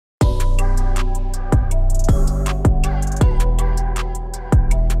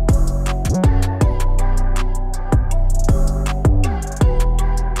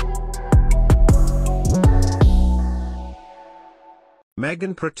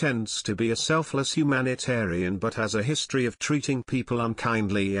Meghan pretends to be a selfless humanitarian but has a history of treating people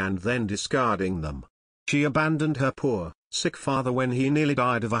unkindly and then discarding them. She abandoned her poor, sick father when he nearly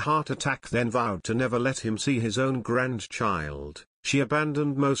died of a heart attack, then vowed to never let him see his own grandchild. She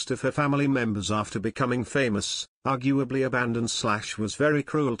abandoned most of her family members after becoming famous, arguably abandoned/was very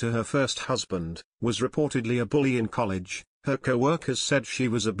cruel to her first husband, was reportedly a bully in college. Her co-workers said she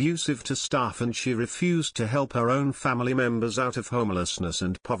was abusive to staff and she refused to help her own family members out of homelessness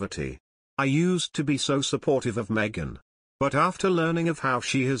and poverty. I used to be so supportive of Meghan. But after learning of how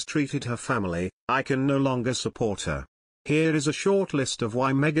she has treated her family, I can no longer support her. Here is a short list of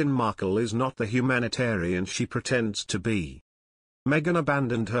why Meghan Markle is not the humanitarian she pretends to be. Meghan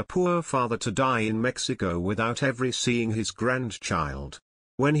abandoned her poor father to die in Mexico without ever seeing his grandchild.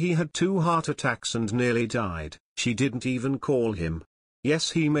 When he had 2 heart attacks and nearly died, she didn't even call him. Yes,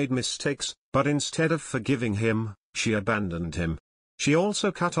 he made mistakes, but instead of forgiving him, she abandoned him. She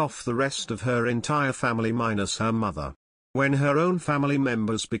also cut off the rest of her entire family minus her mother. When her own family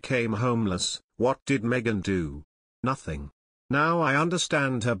members became homeless, what did Meghan do? Nothing. Now I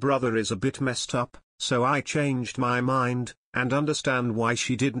understand her brother is a bit messed up, so I changed my mind, and understand why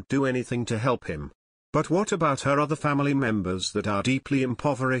she didn't do anything to help him. But what about her other family members that are deeply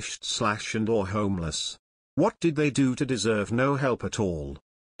impoverished/and/or homeless? What did they do to deserve no help at all?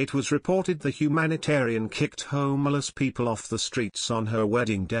 It was reported the humanitarian kicked homeless people off the streets on her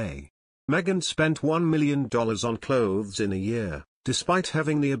wedding day. Meghan spent $1 million on clothes in a year, despite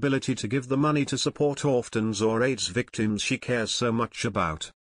having the ability to give the money to support orphans or AIDS victims she cares so much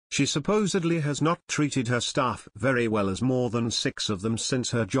about. She supposedly has not treated her staff very well, as more than 6 of them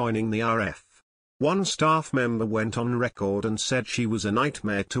since her joining the RF. One staff member went on record and said she was a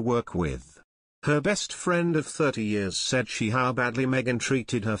nightmare to work with. Her best friend of 30 years said how badly Meghan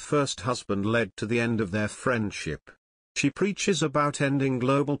treated her first husband led to the end of their friendship. She preaches about ending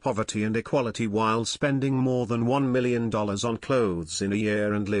global poverty and equality while spending more than $1 million on clothes in a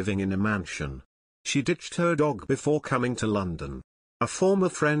year and living in a mansion. She ditched her dog before coming to London. A former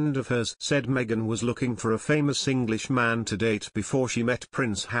friend of hers said Meghan was looking for a famous English man to date before she met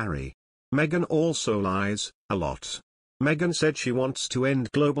Prince Harry. Meghan also lies a lot. Meghan said she wants to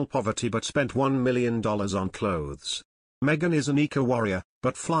end global poverty but spent $1 million on clothes. Meghan is an eco-warrior,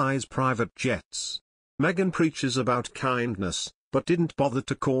 but flies private jets. Meghan preaches about kindness, but didn't bother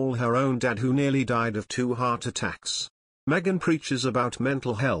to call her own dad who nearly died of 2 heart attacks. Meghan preaches about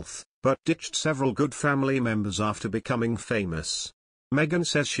mental health, but ditched several good family members after becoming famous. Meghan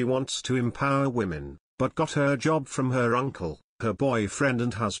says she wants to empower women, but got her job from her uncle, her boyfriend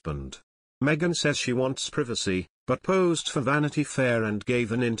and husband. Meghan says she wants privacy, but posed for Vanity Fair and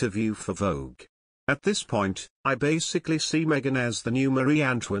gave an interview for Vogue. At this point, I basically see Meghan as the new Marie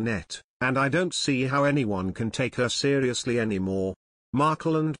Antoinette, and I don't see how anyone can take her seriously anymore.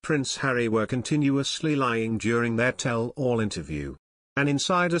 Markle and Prince Harry were continuously lying during their tell-all interview. An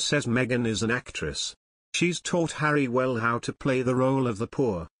insider says Meghan is an actress. She's taught Harry well how to play the role of the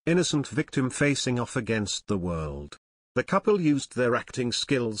poor, innocent victim facing off against the world. The couple used their acting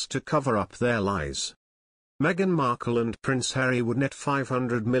skills to cover up their lies. Meghan Markle and Prince Harry would net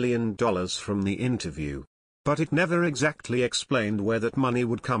 $500 million from the interview. But it never exactly explained where that money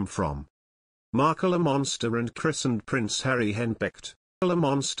would come from. Markle a monster and christened Prince Harry henpecked. A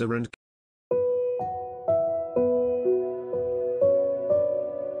monster and